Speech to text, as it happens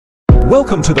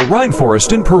Welcome to the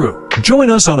rainforest in Peru. Join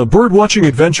us on a bird-watching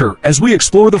adventure as we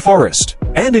explore the forest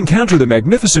and encounter the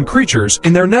magnificent creatures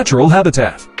in their natural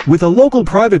habitat. With a local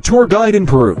private tour guide in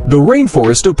Peru, the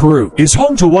rainforest of Peru is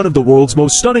home to one of the world's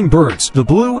most stunning birds, the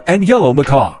blue and yellow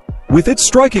macaw. With its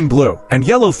striking blue and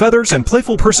yellow feathers and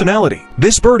playful personality,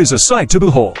 this bird is a sight to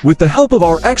behold. With the help of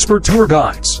our expert tour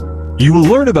guides, you will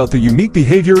learn about the unique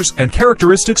behaviors and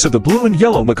characteristics of the blue and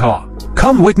yellow macaw.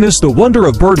 Come witness the wonder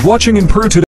of bird watching in Peru today.